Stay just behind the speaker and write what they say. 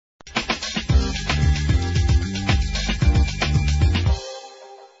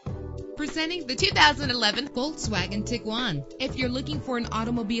Presenting the 2011 Volkswagen Tiguan. If you're looking for an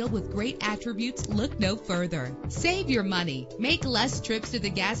automobile with great attributes, look no further. Save your money. Make less trips to the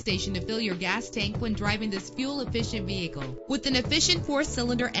gas station to fill your gas tank when driving this fuel-efficient vehicle. With an efficient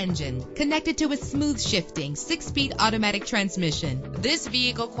 4-cylinder engine connected to a smooth shifting 6-speed automatic transmission, this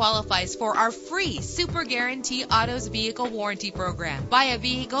vehicle qualifies for our free Super Guarantee Autos Vehicle Warranty Program. Buy a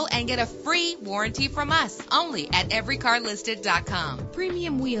vehicle and get a free warranty from us only at everycarlisted.com.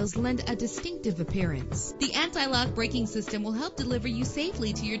 Premium wheels lend a distinctive appearance. The anti-lock braking system will help deliver you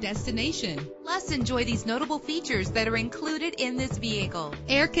safely to your destination. Plus, enjoy these notable features that are included in this vehicle: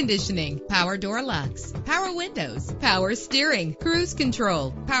 air conditioning, power door locks, power windows, power steering, cruise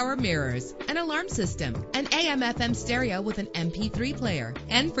control, power mirrors, an alarm system, an AM/FM stereo with an MP3 player.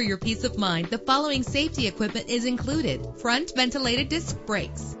 And for your peace of mind, the following safety equipment is included: front ventilated disc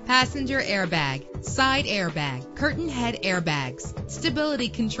brakes, passenger airbag, side airbag, curtain head airbags, stability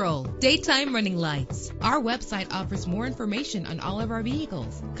control, daytime running lights. Our website offers more information on all of our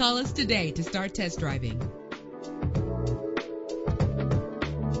vehicles. Call us today to start test driving.